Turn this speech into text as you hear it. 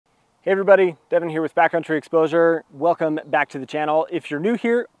Hey everybody, Devin here with Backcountry Exposure. Welcome back to the channel. If you're new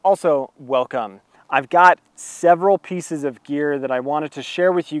here, also welcome. I've got several pieces of gear that I wanted to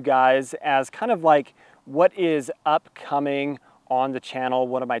share with you guys as kind of like what is upcoming on the channel,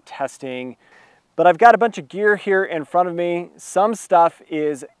 what am I testing. But I've got a bunch of gear here in front of me. Some stuff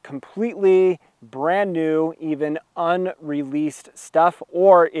is completely brand new, even unreleased stuff,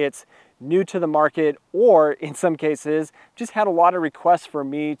 or it's new to the market, or in some cases, just had a lot of requests for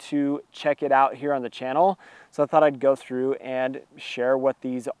me to check it out here on the channel. So I thought I'd go through and share what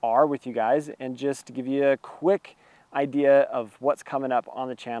these are with you guys and just give you a quick idea of what's coming up on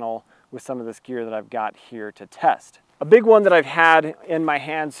the channel with some of this gear that I've got here to test. A big one that I've had in my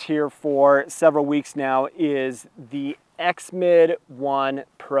hands here for several weeks now is the X-Mid 1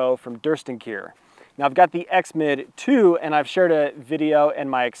 Pro from Durston Gear. Now I've got the X-Mid 2 and I've shared a video and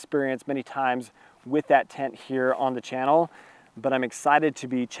my experience many times with that tent here on the channel, but I'm excited to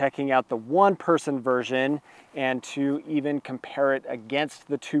be checking out the 1-person version and to even compare it against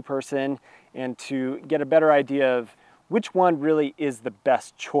the 2-person and to get a better idea of which one really is the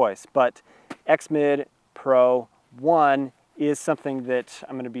best choice. But X-Mid Pro 1 is something that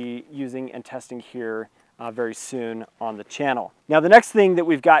I'm going to be using and testing here very soon on the channel. Now the next thing that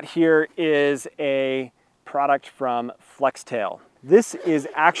we've got here is a product from Flextail. This is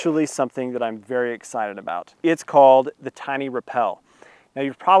actually something that I'm very excited about. It's called the Tiny Repel. Now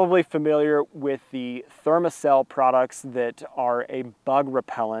you're probably familiar with the Thermacell products that are a bug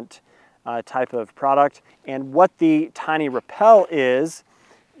repellent type of product, and what the Tiny Repel is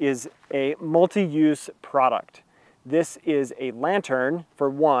a multi-use product. This is a lantern for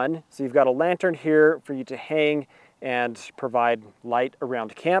one, so you've got a lantern here for you to hang and provide light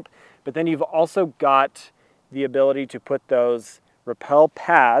around camp, but then you've also got the ability to put those repel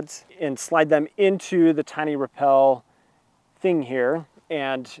pads and slide them into the Tiny Repel thing here,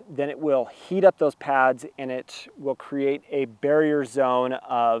 and then it will heat up those pads and it will create a barrier zone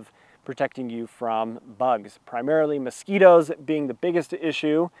of protecting you from bugs, primarily mosquitoes being the biggest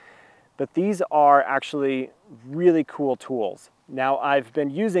issue. But these are actually really cool tools. Now I've been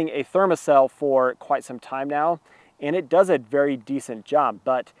using a Thermacell for quite some time now, and it does a very decent job,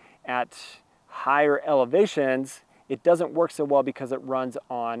 but at higher elevations, it doesn't work so well because it runs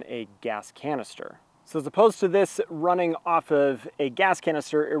on a gas canister. So as opposed to this running off of a gas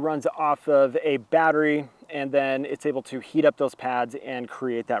canister, it runs off of a battery, and then it's able to heat up those pads and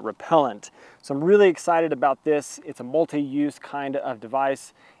create that repellent. So I'm really excited about this. It's a multi-use kind of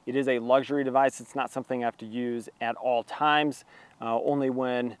device. It is a luxury device. It's not something I have to use at all times, only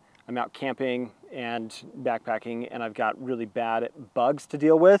when I'm out camping and backpacking and I've got really bad bugs to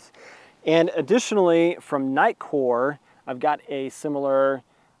deal with. And additionally, from Nitecore, I've got a similar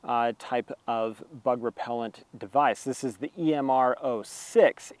type of bug repellent device. This is the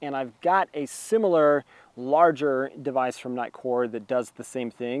EMR-06, and I've got a similar larger device from Nitecore that does the same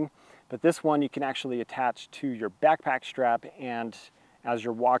thing, but this one you can actually attach to your backpack strap, and as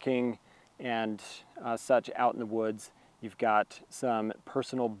you're walking and such out in the woods, you've got some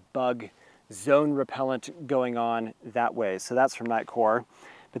personal bug zone repellent going on that way. So that's from Nitecore.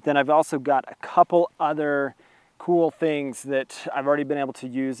 But then I've also got a couple other cool things that I've already been able to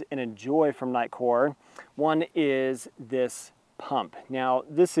use and enjoy from Nitecore. One is this pump. Now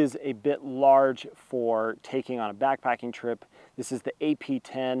this is a bit large for taking on a backpacking trip. This is the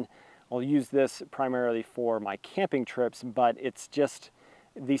AP10. I'll use this primarily for my camping trips, but it's just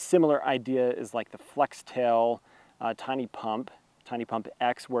the similar idea is like the Flextail Tiny Pump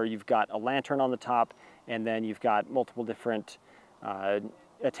X, where you've got a lantern on the top and then you've got multiple different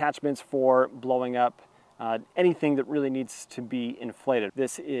attachments for blowing up anything that really needs to be inflated.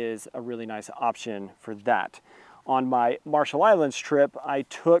 This is a really nice option for that. On my Marshall Islands trip, I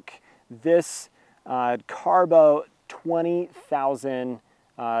took this Carbo 20,000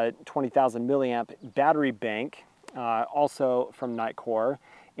 milliamp battery bank, also from Nitecore.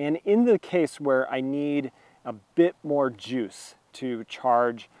 And in the case where I need a bit more juice to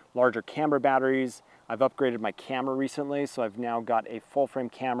charge larger camera batteries, I've upgraded my camera recently, so I've now got a full frame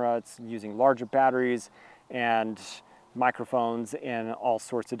camera. It's using larger batteries and microphones and all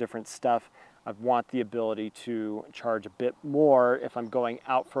sorts of different stuff. I want the ability to charge a bit more if I'm going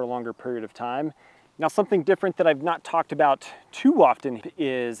out for a longer period of time. Now something different that I've not talked about too often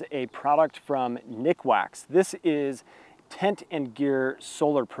is a product from Nikwax. This is tent and gear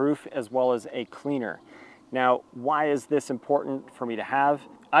solar proof as well as a cleaner. Now why is this important for me to have?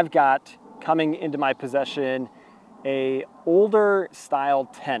 I've got coming into my possession a older style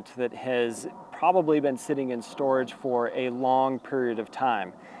tent that has probably been sitting in storage for a long period of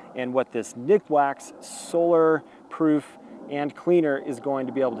time. And what this Nikwax solar proof and cleaner is going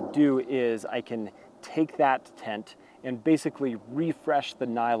to be able to do is I can take that tent and basically refresh the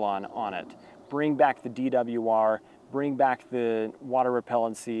nylon on it, bring back the DWR, bring back the water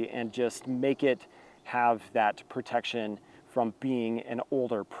repellency, and just make it have that protection from being an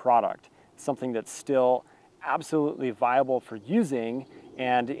older product. Something that's still absolutely viable for using,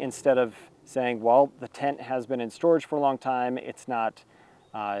 and instead of saying, well, the tent has been in storage for a long time, it's not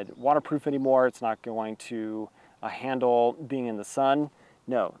waterproof anymore, it's not going to handle being in the sun.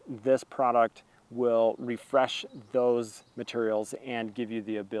 No, this product will refresh those materials and give you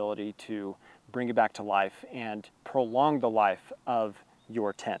the ability to bring it back to life and prolong the life of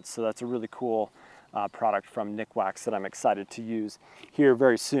your tent. So that's a really cool product from Nikwax that I'm excited to use here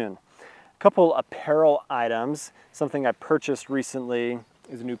very soon. A couple apparel items. Something I purchased recently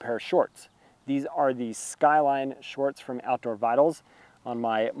is a new pair of shorts. These are the Skyline shorts from Outdoor Vitals. On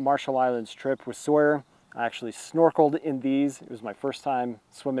my Marshall Islands trip with Sawyer, I actually snorkeled in these. It was my first time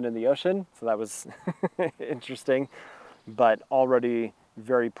swimming in the ocean, so that was interesting, but already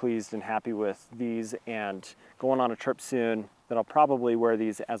very pleased and happy with these, and going on a trip soon that I'll probably wear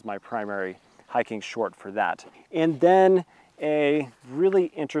these as my primary hiking short for that. And then a really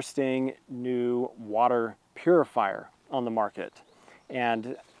interesting new water purifier on the market.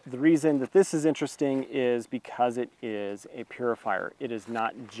 And the reason that this is interesting is because it is a purifier. It is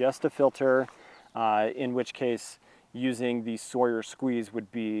not just a filter, in which case using the Sawyer squeeze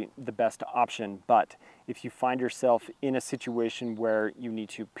would be the best option. But if you find yourself in a situation where you need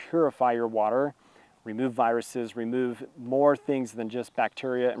to purify your water, remove viruses, remove more things than just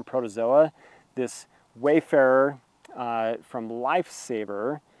bacteria and protozoa, this Wayfarer from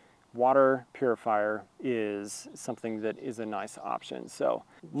Lifesaver water purifier is something that is a nice option. So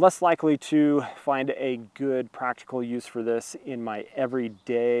less likely to find a good practical use for this in my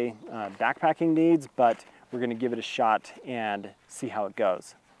everyday backpacking needs, but we're going to give it a shot and see how it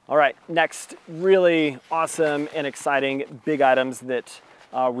goes. All right, next really awesome and exciting big items that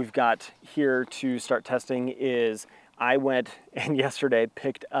we've got here to start testing is I went and yesterday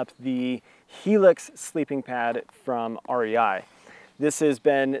picked up the Helix sleeping pad from REI. This has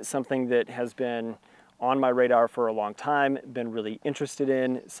been something that has been on my radar for a long time, been really interested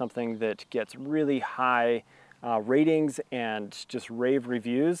in, something that gets really high ratings and just rave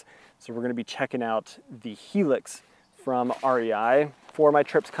reviews. So we're gonna be checking out the Helix from REI for my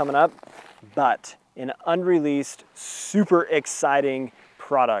trips coming up, but an unreleased, super exciting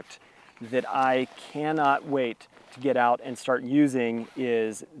product that I cannot wait to get out and start using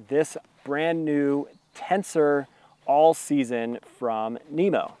is this brand new Tensor all season from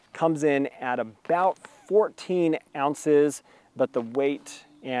Nemo. Comes in at about 14 ounces, but the weight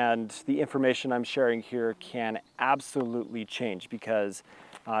and the information I'm sharing here can absolutely change because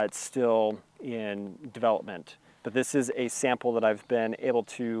it's still in development. But this is a sample that I've been able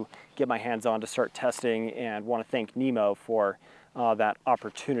to get my hands on to start testing, and want to thank Nemo for that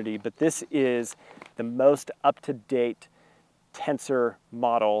opportunity. But this is the most up-to-date Tensor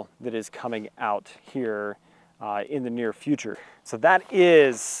model that is coming out here in the near future. So that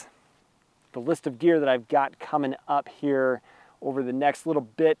is the list of gear that I've got coming up here over the next little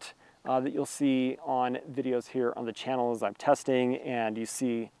bit that you'll see on videos here on the channel as I'm testing, and you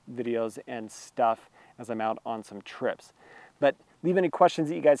see videos and stuff as I'm out on some trips. But leave any questions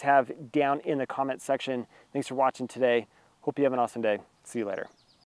that you guys have down in the comment section. Thanks for watching today. Hope you have an awesome day. See you later.